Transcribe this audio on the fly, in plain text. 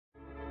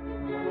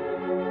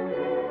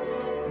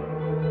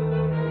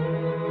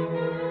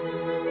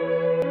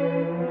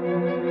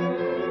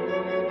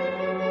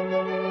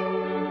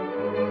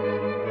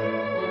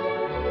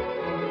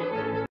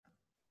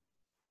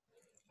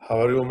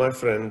are you, my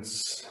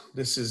friends?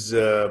 This is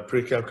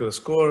pre-calculus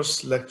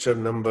course, lecture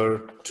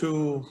number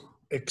 2,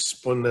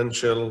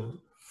 exponential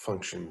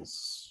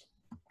functions.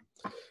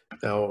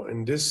 Now,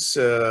 in this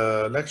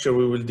lecture,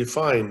 we will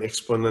define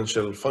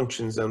exponential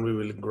functions and we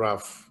will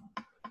graph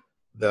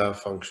the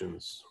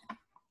functions.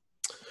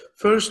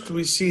 First,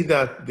 we see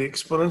that the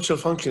exponential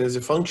function is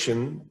a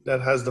function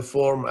that has the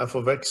form f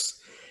of x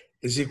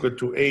is equal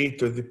to a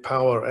to the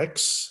power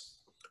x,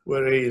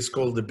 where a is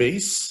called the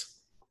base.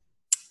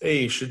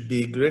 A should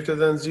be greater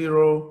than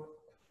 0,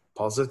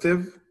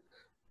 positive,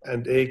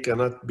 and a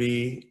cannot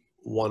be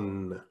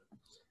 1.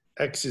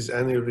 X is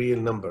any real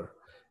number.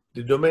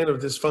 The domain of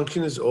this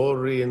function is all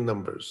real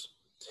numbers.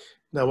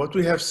 Now, what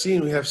we have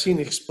seen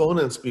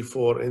exponents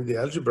before in the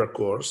algebra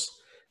course.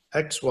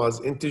 X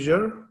was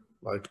integer,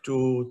 like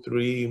 2,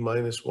 3,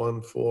 minus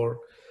 1, 4,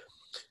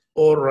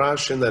 or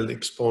rational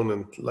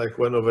exponent, like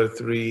 1 over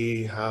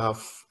 3,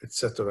 half,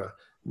 etc.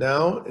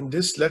 Now, in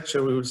this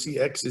lecture, we will see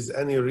x is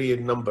any real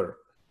number.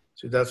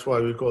 So that's why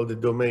we call the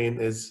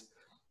domain is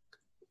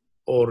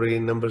all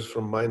real numbers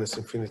from minus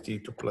infinity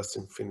to plus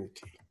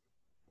infinity.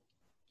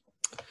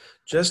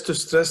 Just to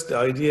stress the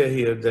idea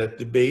here that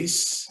the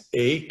base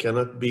a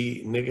cannot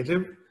be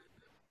negative.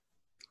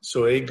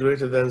 So a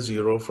greater than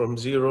 0, from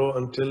 0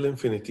 until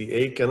infinity,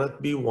 a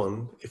cannot be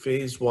 1. If a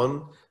is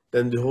 1,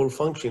 then the whole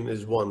function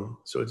is 1.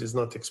 So it is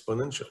not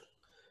exponential.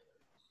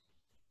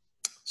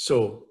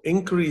 So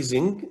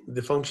increasing,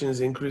 the function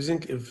is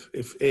increasing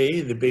if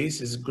a, the base,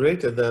 is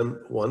greater than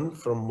 1,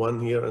 from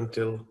 1 here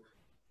until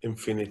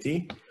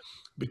infinity.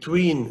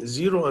 Between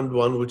 0 and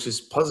 1, which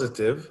is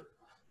positive,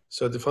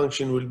 so the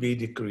function will be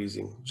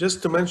decreasing.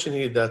 Just to mention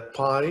here that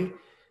pi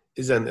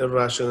is an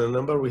irrational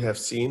number. We have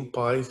seen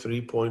pi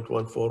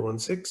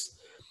 3.1416.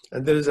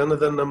 And there is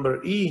another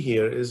number, e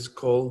here, is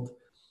called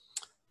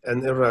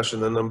an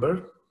irrational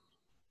number.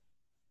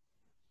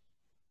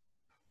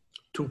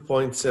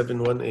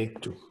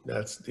 2.7182,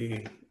 that's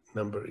the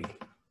number e.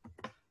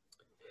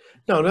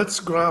 Now let's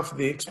graph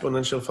the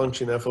exponential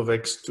function f of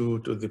x to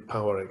the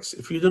power x.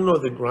 If you don't know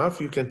the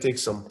graph, you can take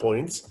some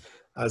points,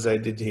 as I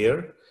did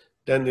here.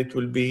 Then it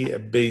will be a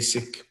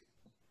basic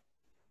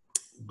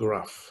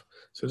graph.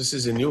 So this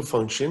is a new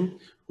function.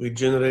 We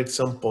generate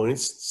some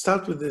points.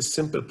 Start with this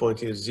simple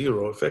point here,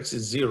 0. If x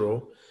is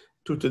 0,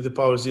 2 to the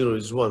power 0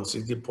 is 1. So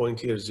the point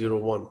here, 0,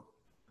 1.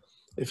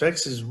 If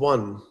x is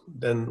 1,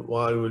 then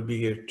y will be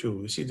here 2.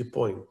 You see the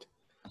point.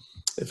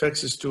 If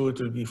x is 2, it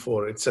will be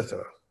 4,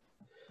 etc.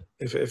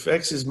 If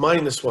x is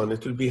minus 1,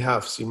 it will be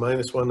half. See,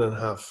 minus 1 and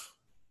half.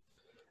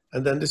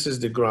 And then this is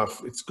the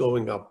graph. It's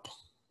going up,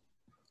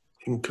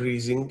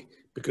 increasing,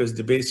 because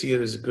the base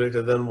here is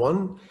greater than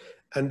 1.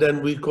 And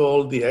then we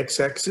call the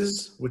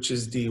x-axis, which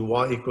is the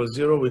y equals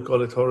 0, we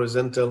call it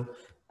horizontal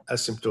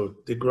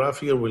asymptote. The graph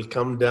here will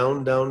come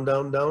down, down,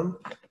 down, down,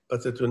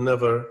 but it will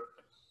never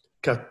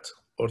cut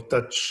or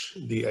touch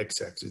the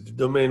x-axis. The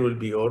domain will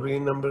be all real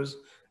numbers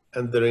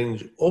and the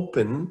range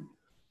open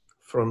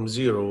from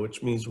 0,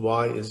 which means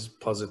y is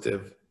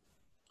positive,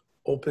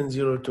 open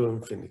 0 to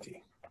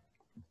infinity.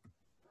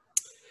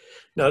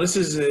 Now this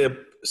is a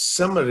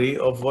summary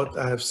of what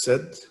I have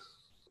said.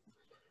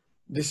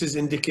 This is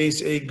in the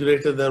case a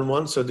greater than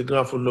 1, so the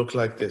graph will look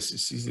like this. You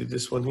see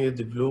this one here,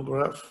 the blue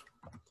graph.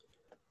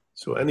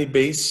 So any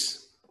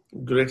base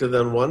greater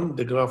than 1,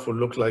 the graph will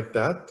look like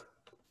that.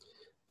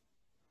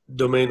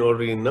 Domain all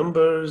real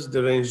numbers,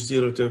 the range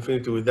 0 to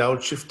infinity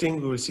without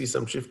shifting. We will see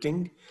some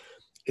shifting.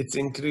 It's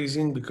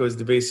increasing because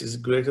the base is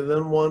greater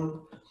than 1.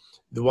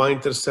 The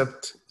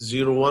y-intercept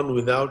 0, 1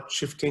 without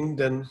shifting,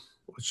 then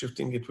with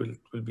shifting it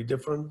will be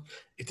different.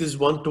 It is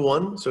 1 to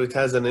 1, so it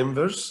has an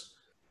inverse.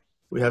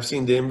 We have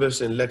seen the inverse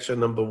in lecture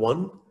number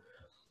 1.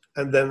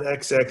 And then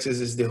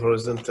x-axis is the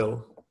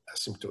horizontal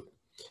asymptote.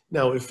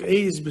 Now, if a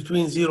is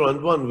between 0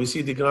 and 1, we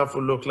see the graph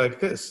will look like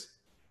this.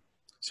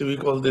 So we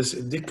call this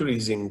a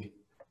decreasing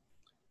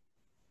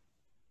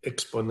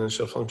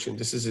exponential function.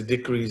 This is a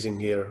decreasing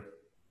here.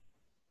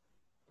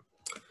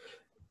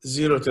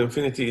 0 to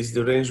infinity is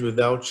the range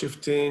without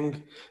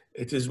shifting.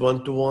 It is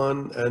 1 to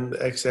 1, and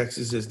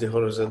x-axis is the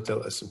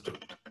horizontal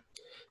asymptote.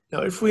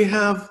 Now, if we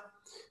have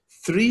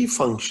 3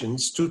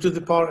 functions, 2 to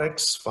the power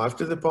x, 5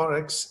 to the power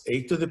x,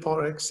 8 to the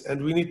power x,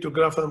 and we need to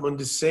graph them on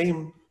the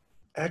same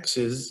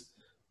axis,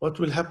 what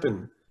will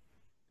happen?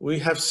 We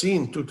have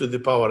seen 2 to the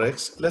power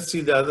x. Let's see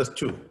the other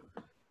 2.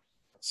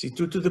 See,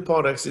 2 to the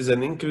power x is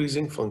an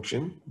increasing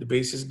function. The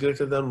base is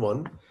greater than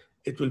 1.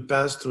 It will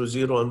pass through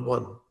 0 and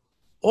 1.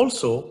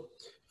 Also,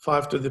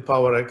 5 to the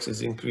power x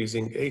is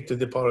increasing. 8 to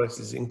the power x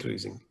is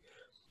increasing.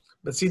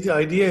 But see, the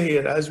idea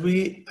here, as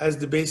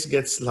the base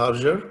gets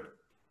larger,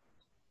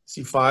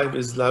 see, 5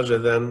 is larger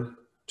than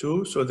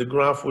 2, so the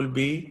graph will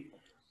be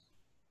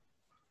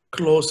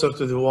closer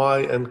to the y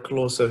and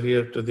closer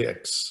here to the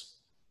x.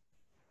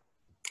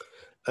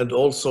 And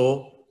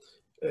also,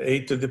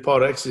 8 to the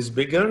power x is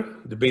bigger,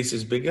 the base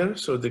is bigger,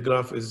 so the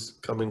graph is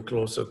coming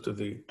closer to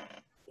the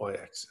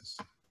y-axis.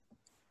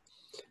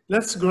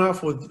 Let's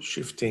graph with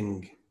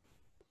shifting.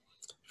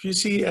 If you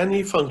see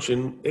any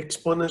function,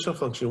 exponential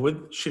function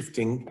with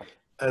shifting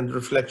and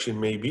reflection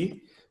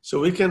maybe, So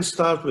we can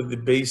start with the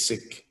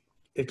basic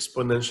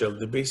exponential.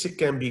 The basic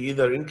can be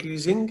either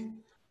increasing,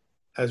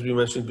 as we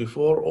mentioned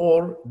before,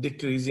 or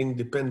decreasing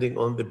depending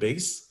on the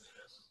base.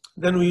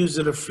 Then we use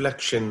the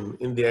reflection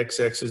in the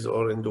x-axis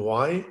or in the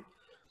y,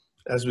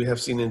 as we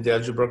have seen in the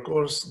algebra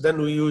course.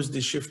 Then we use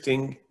the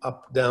shifting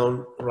up,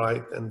 down,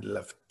 right, and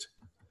left.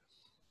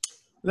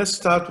 Let's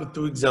start with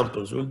 2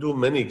 examples. We'll do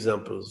many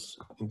examples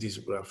in these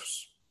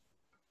graphs.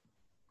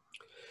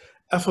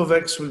 F of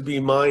x will be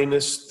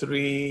minus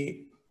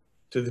 3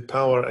 to the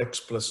power x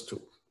plus 2.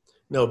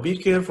 Now be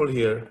careful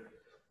here.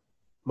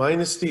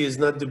 Minus 3 is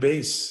not the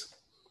base.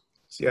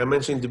 See, I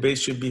mentioned the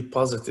base should be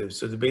positive,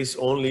 so the base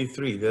only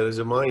 3. There is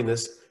a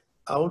minus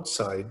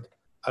outside.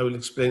 I will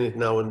explain it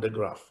now in the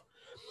graph.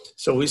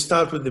 So we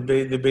start with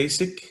the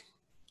basic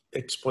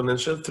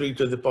exponential, 3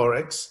 to the power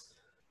x.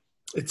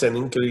 It's an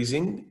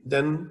increasing.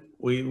 Then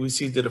we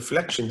see the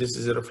reflection. This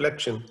is a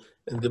reflection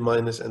in the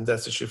minus, and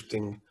that's a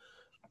shifting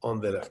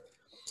on the left.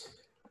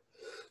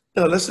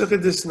 Now let's look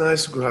at this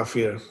nice graph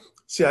here.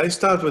 See, I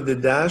start with the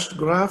dashed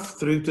graph,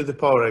 3 to the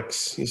power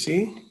x, you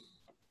see?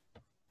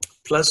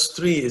 Plus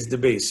 3 is the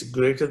base,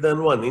 greater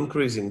than 1,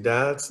 increasing.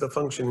 That's the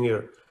function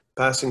here,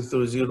 passing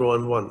through 0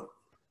 and 1.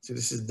 See,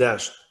 this is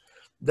dashed.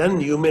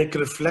 Then you make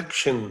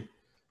reflection.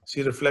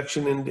 See,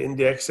 reflection in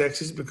the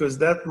x-axis, because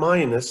that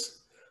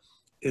minus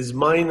is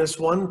minus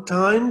 1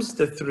 times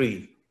the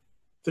 3.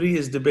 3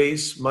 is the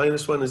base,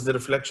 minus 1 is the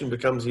reflection,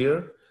 becomes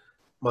here,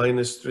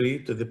 minus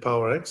 3 to the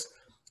power x.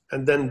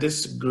 And then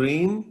this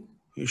green,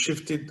 you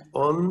shift it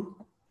on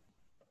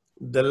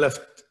the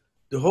left.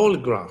 The whole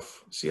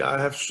graph, see, I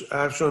have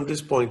shown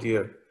this point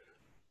here,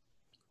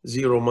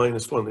 0,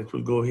 minus 1, it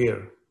will go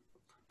here.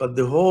 But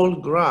the whole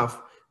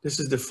graph, this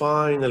is the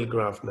final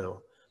graph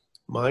now,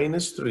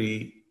 minus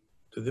 3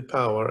 to the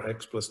power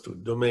x plus 2.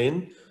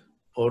 Domain,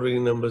 ordinary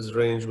numbers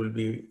range will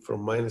be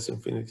from minus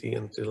infinity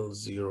until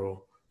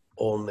 0,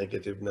 all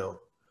negative now.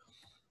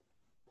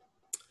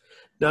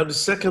 Now the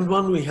second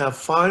one, we have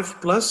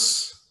 5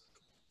 plus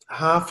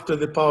half to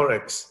the power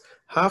x.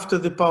 Half to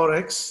the power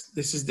x,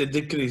 this is the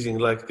decreasing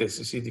like this.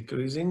 You see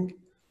decreasing?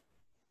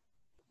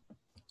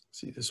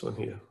 See this one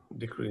here,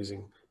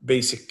 decreasing.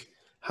 Basic,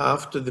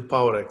 half to the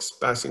power x,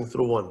 passing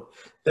through 1.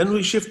 Then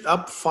we shift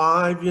up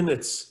 5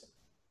 units.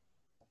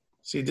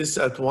 See this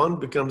at 1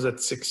 becomes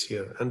at 6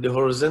 here. And the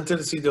horizontal,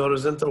 see the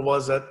horizontal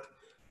was at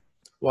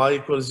y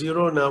equals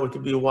 0. Now it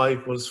will be y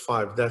equals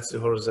 5. That's the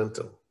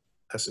horizontal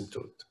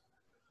asymptote.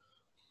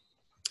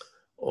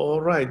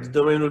 All right, the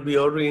domain will be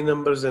ordinary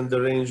numbers and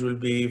the range will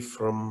be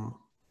from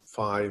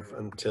 5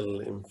 until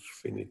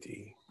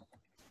infinity.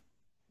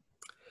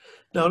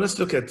 Now let's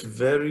look at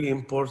very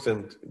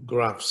important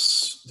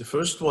graphs. The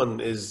first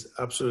one is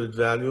absolute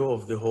value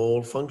of the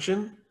whole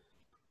function.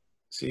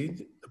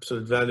 See,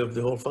 absolute value of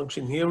the whole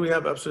function. Here we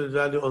have absolute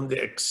value on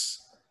the x.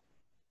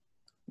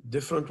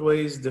 Different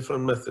ways,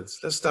 different methods.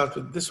 Let's start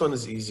with this one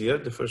is easier,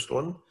 the first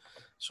one.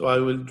 So I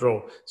will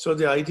draw. So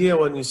the idea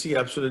when you see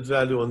absolute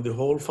value on the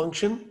whole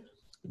function,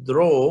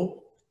 draw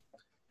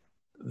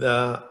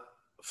the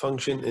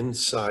function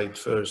inside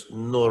first,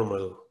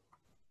 normal.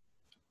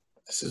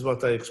 This is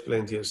what I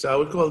explained here. So I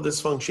would call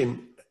this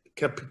function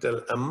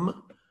capital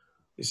M.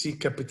 You see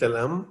capital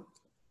M,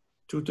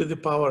 2 to the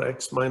power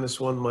x minus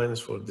 1 minus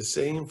 4. The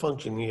same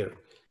function here.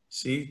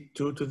 See,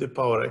 2 to the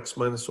power x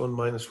minus 1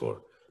 minus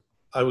 4.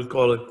 I will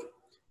call it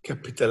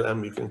capital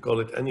M. You can call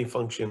it any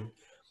function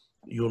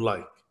you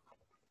like.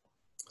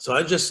 So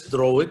I just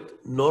draw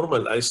it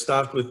normal. I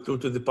start with 2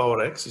 to the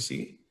power x, you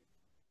see.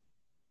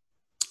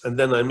 And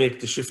then I make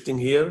the shifting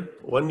here,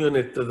 1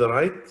 unit to the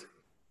right.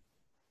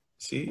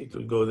 See, it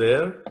will go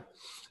there.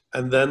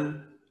 And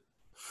then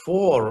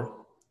 4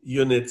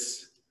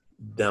 units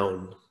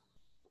down.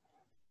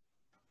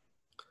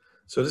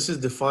 So this is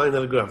the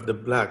final graph, the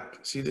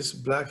black. See this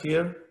black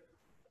here?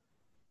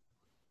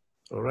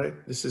 All right,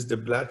 this is the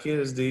black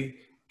here is the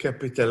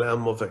capital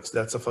M of x.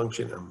 That's a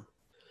function M.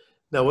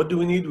 Now what do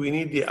we need? We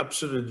need the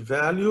absolute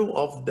value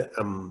of the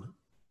M,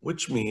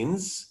 which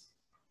means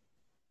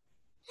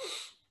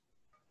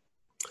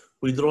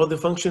we draw the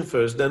function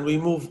first, then we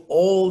move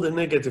all the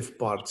negative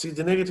part. See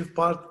the negative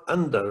part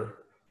under,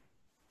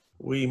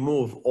 we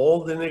move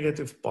all the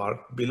negative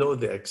part below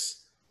the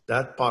x,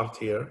 that part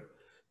here,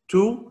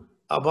 to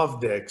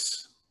above the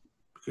x.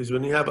 Because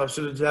when you have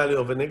absolute value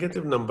of a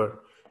negative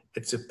number,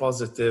 it's a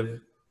positive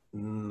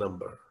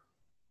number.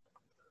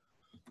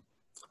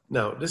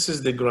 Now, this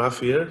is the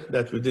graph here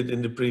that we did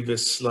in the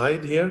previous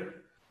slide here.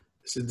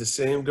 This is the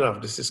same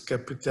graph. This is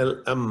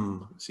capital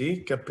M.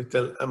 See,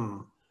 capital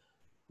M.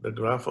 The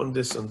graph on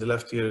this on the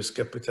left here is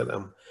capital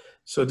M.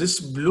 So this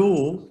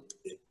blue,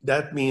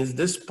 that means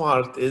this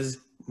part is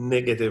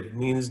negative,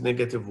 means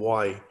negative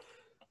y.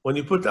 When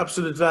you put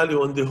absolute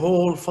value on the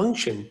whole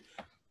function,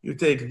 you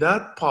take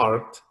that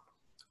part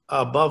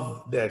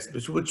above the x,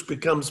 which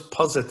becomes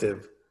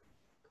positive.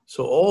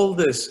 So all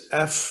this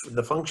f,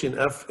 the function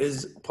f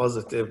is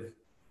positive.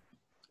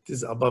 It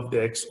is above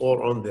the x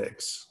or on the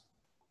x.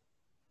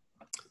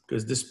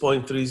 Because this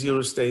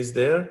 0.30 stays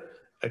there,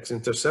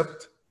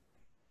 x-intercept.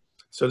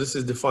 So this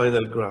is the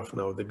final graph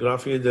now. The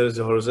graph here, there is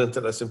a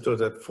horizontal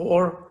asymptote at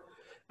 4.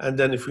 And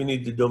then if we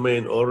need the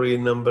domain or real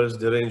numbers,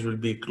 the range will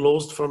be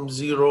closed from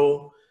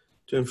 0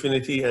 to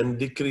infinity and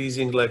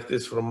decreasing like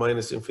this from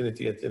minus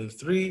infinity until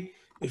 3.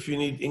 If you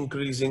need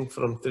increasing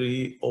from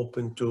 3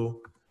 open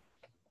to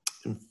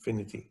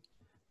infinity.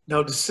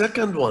 Now the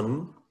second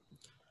one,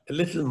 a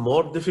little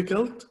more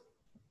difficult.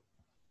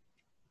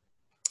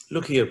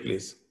 Look here,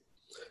 please.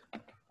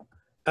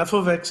 F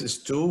of x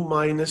is 2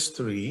 minus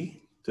 3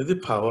 to the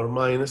power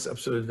minus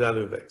absolute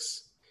value of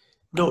x.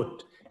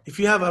 Note, if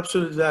you have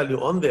absolute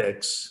value on the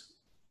x,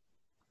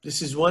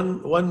 this is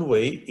one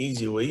way,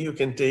 easy way, you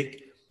can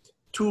take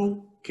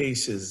two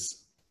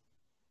cases.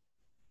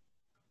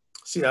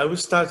 See, I will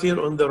start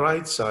here on the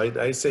right side.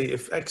 I say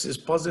if x is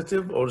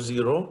positive or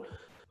 0,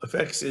 if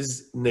x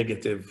is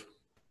negative.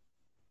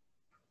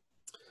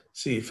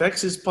 See, if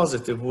x is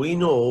positive, we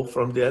know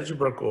from the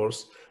algebra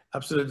course,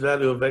 absolute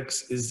value of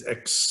x is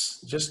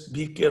x. Just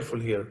be careful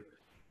here.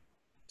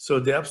 So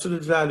the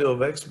absolute value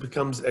of x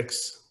becomes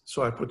x.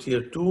 So I put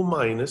here 2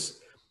 minus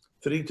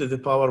 3 to the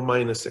power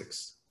minus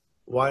x.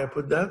 Why I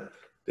put that?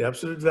 The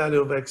absolute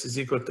value of x is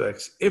equal to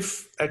x,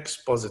 if x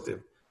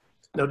positive.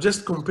 Now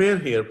just compare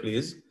here,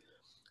 please.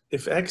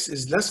 If x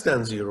is less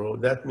than 0,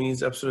 that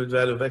means absolute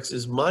value of x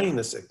is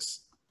minus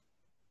x.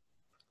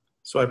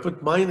 So I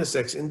put minus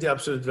x in the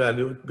absolute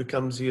value, it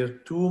becomes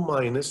here 2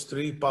 minus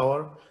 3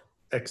 power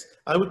x.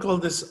 I would call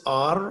this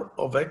r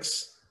of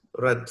x,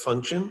 red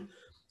function.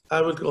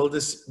 I would call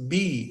this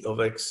b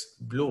of x,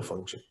 blue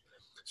function.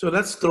 So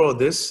let's draw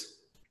this.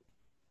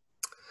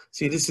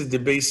 See, this is the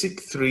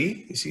basic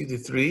 3. You see the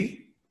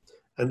 3,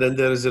 and then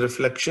there is a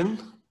reflection.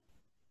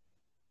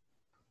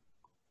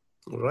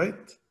 All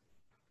right.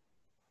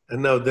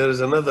 And now there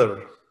is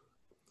another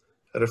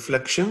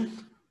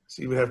reflection.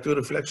 See, we have two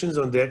reflections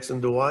on the x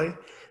and the y.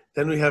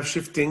 Then we have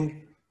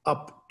shifting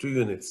up 2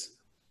 units.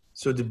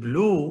 So the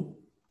blue,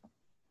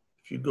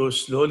 if you go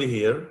slowly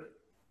here,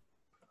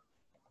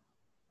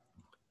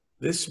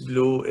 this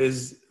blue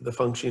is the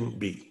function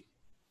b.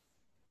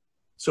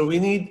 So we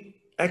need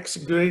x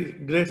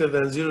greater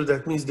than 0,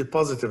 that means the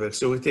positive x.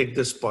 So we take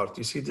this part.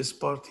 You see this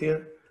part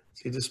here?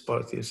 See this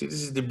part here? See,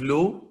 this is the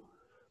blue.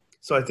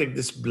 So I take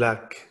this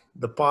black,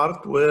 the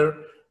part where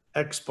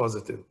x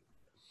positive.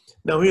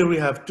 Now here we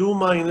have 2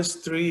 minus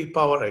 3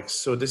 power x.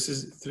 So this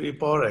is 3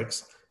 power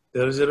x.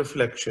 There is a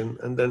reflection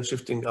and then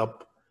shifting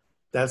up.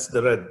 That's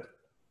the red.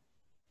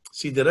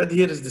 See, the red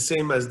here is the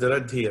same as the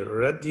red here.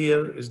 Red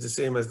here is the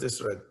same as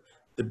this red.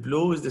 The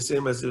blue is the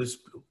same as this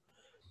blue.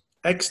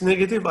 X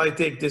negative, I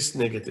take this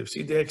negative.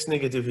 See the x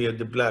negative here,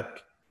 the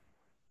black.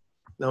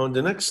 Now on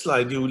the next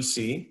slide, you will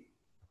see,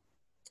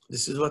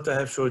 this is what I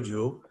have showed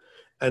you.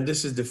 And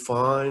this is the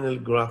final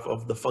graph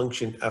of the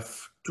function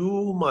f,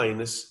 2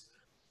 minus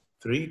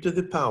 3 to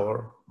the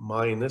power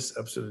minus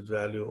absolute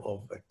value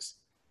of x.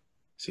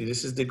 See,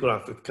 this is the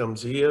graph. It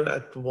comes here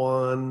at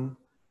 1,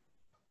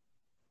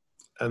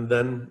 and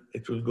then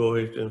it will go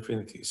here to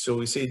infinity. So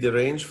we say the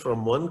range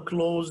from 1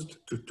 closed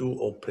to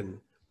 2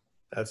 open.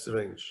 That's the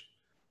range.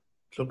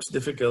 It looks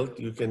difficult.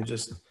 You can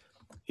just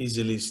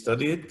easily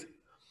study it.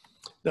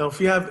 Now, if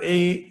you have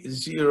a,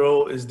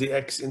 0 is the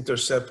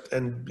x-intercept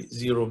and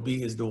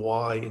 0b is the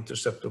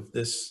y-intercept of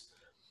this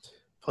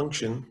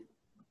function,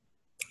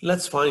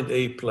 let's find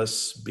a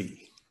plus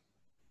b.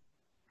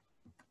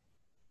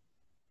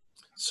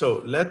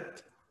 So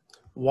let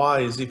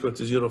y is equal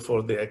to 0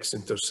 for the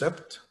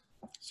x-intercept.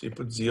 So you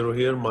put 0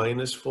 here,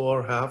 minus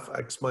 4, half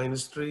x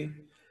minus 3.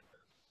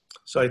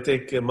 So I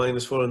take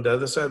minus 4 on the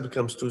other side,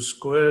 becomes 2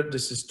 squared.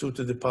 This is 2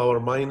 to the power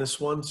minus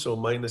 1, so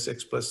minus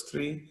x plus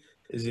 3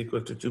 is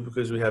equal to 2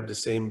 because we have the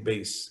same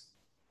base.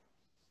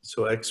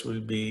 So x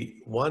will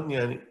be 1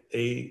 and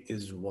a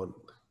is 1.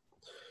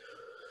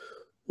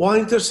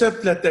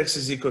 Y-intercept, let x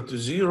is equal to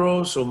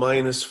 0, so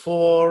minus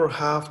 4,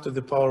 half to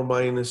the power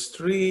minus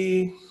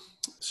 3.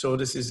 So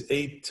this is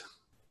 8,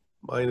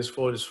 minus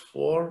 4 is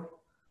 4.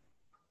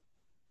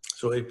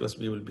 So a plus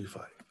b will be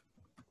 5.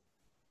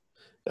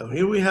 Now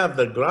here we have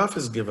the graph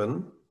is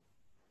given,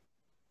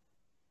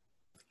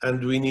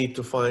 and we need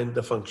to find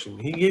the function.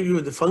 He gave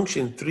you the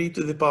function 3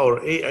 to the power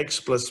ax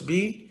plus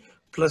b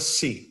plus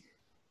c.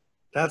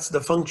 That's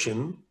the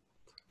function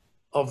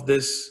of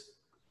this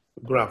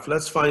graph.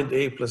 Let's find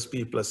a plus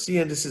b plus c,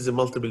 and this is a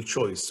multiple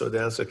choice. So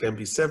the answer can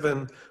be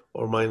 7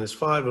 or minus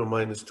 5 or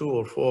minus 2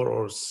 or 4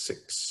 or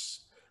 6.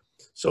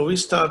 So we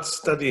start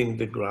studying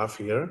the graph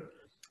here.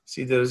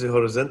 See, there is a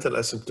horizontal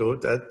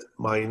asymptote at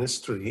minus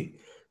 3.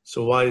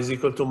 So y is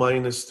equal to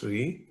minus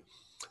 3.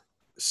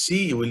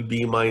 C will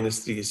be minus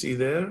 3. You see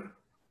there?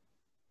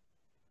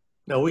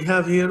 Now we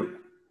have here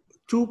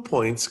 2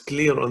 points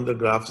clear on the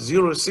graph,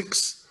 0,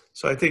 6.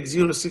 So I take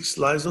 0, 6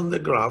 lies on the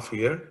graph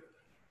here.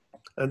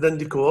 And then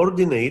the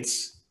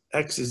coordinates,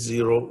 x is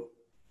 0,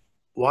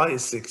 y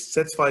is 6.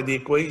 Satisfy the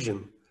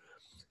equation.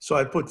 So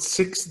I put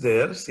 6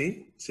 there,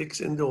 see?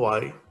 6 in the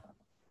y,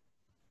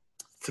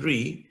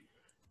 3,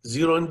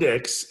 0 in the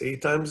x, a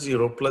times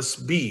 0 plus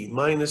b,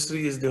 minus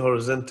 3 is the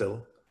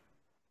horizontal.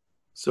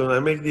 So when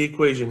I make the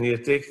equation here,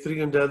 take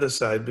 3 on the other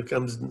side,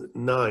 becomes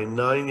 9.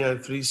 9, you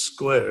have 3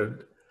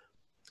 squared,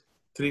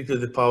 3 to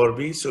the power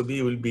b, so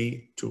b will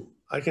be 2.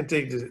 I can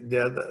take the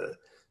other,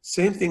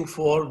 same thing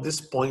for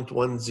this point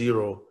 1,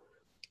 0.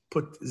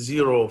 Put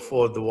 0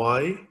 for the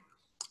y,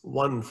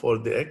 1 for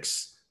the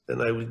x, then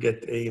I will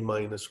get a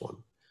minus 1.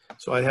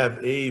 So I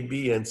have a,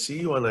 b, and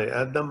c. When I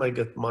add them, I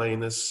get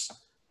minus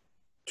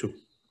 2.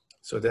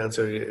 So the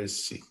answer here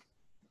is C.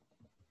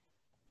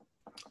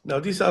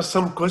 Now these are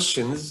some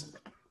questions,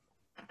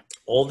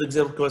 all the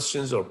exam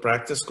questions or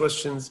practice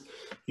questions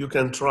you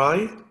can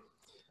try.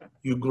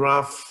 You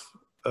graph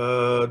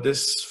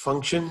this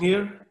function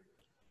here,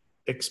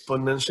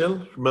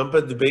 exponential.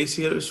 Remember the base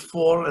here is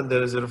 4 and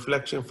there is a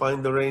reflection,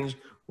 find the range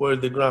where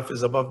the graph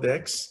is above the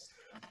x.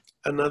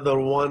 Another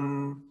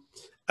one,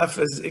 f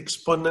is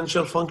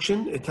exponential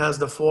function. It has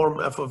the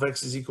form f of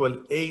x is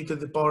equal a to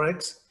the power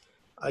x.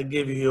 I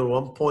gave you here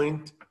 1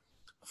 point,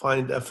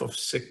 find f of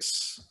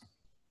 6.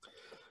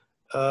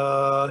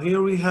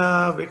 Here we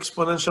have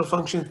exponential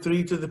function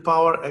 3 to the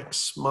power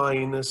x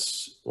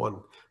minus 1.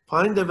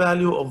 Find the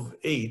value of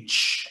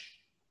h.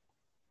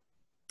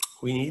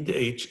 We need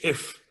h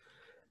if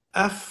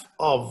f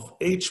of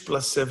h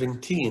plus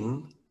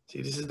 17,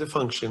 see this is the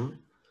function,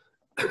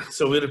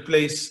 so we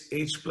replace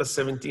h plus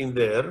 17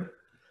 there,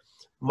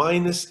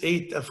 minus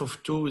 8 f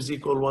of 2 is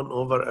equal 1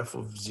 over f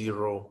of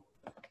 0.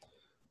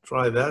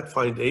 Try that,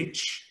 find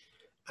h.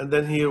 And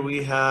then here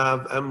we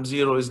have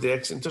m0 is the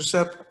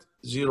x-intercept,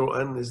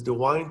 0n is the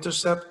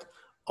y-intercept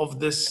of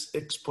this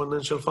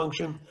exponential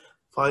function.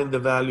 Find the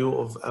value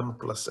of m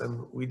plus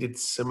n. We did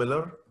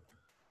similar.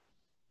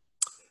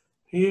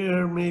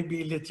 Here may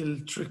be a little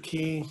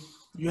tricky.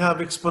 You have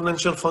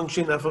exponential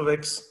function f of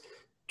x,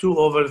 2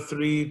 over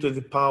 3 to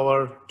the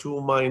power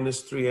 2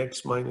 minus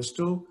 3x minus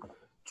 2.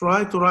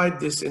 Try to write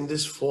this in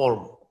this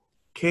form.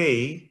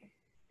 K,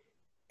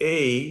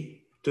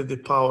 a to the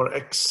power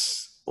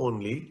x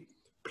only,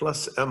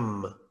 plus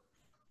m.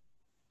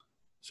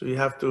 So you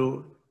have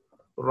to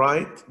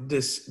write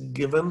this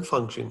given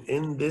function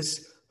in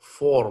this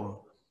form.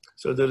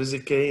 So there is a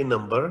k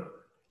number,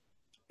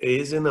 a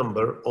is a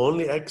number,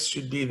 only x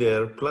should be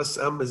there, plus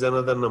m is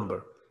another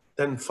number.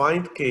 Then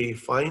find k,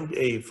 find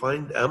a,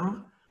 find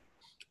m.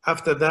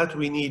 After that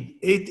we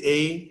need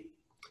 8a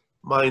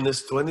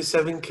minus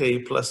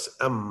 27k plus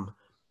m.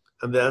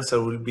 And the answer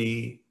will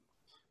be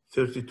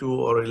 32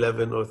 or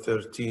 11 or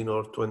 13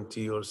 or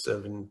 20 or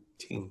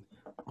 17.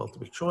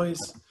 Multiple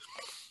choice.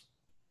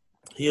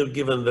 Here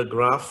given the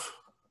graph,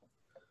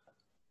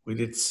 we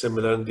did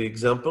similar in the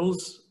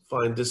examples.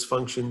 Find this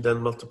function,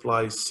 then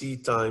multiply c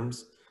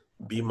times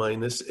b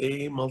minus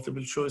a,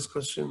 multiple choice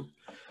question.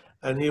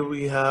 And here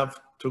we have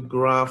to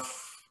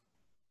graph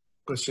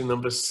question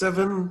number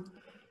 7,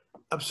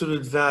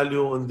 absolute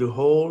value on the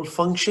whole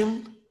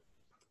function.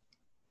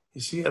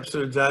 You see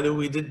absolute value,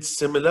 we did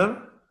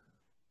similar.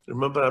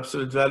 Remember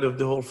absolute value of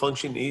the whole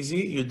function, easy.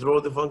 You draw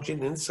the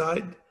function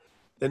inside,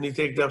 then you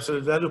take the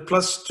absolute value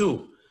plus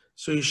 2.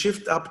 So you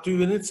shift up 2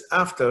 units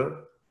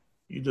after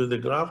you do the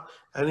graph.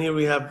 And here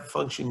we have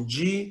function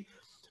g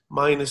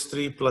minus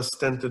 3 plus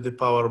 10 to the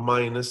power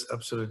minus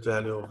absolute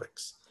value of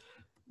x.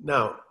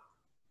 Now,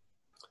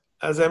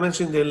 as I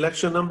mentioned in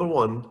lecture number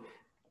 1,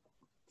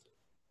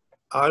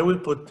 I will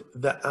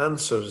put the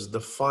answers,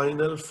 the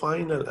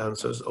final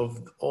answers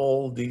of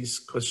all these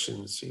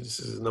questions. See, this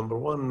is number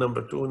 1,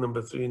 number 2,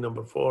 number 3,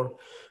 number 4,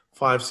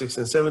 5, 6,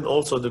 and 7.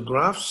 Also the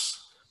graphs.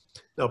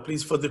 Now,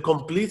 please, for the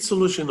complete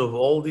solution of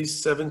all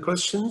these 7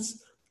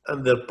 questions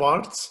and their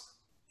parts,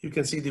 you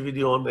can see the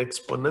video on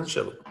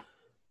exponential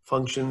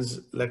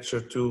functions,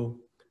 lecture 2,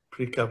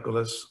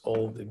 pre-calculus,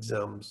 all the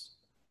exams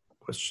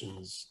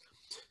questions.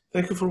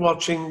 Thank you for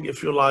watching.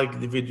 If you like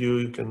the video,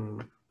 you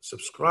can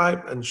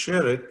subscribe and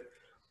share it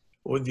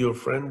with your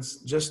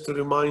friends. Just to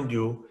remind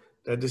you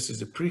that this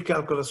is a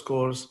pre-calculus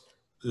course,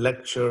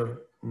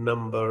 lecture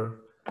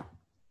number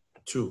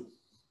 2.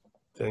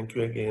 Thank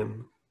you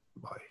again.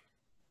 Bye.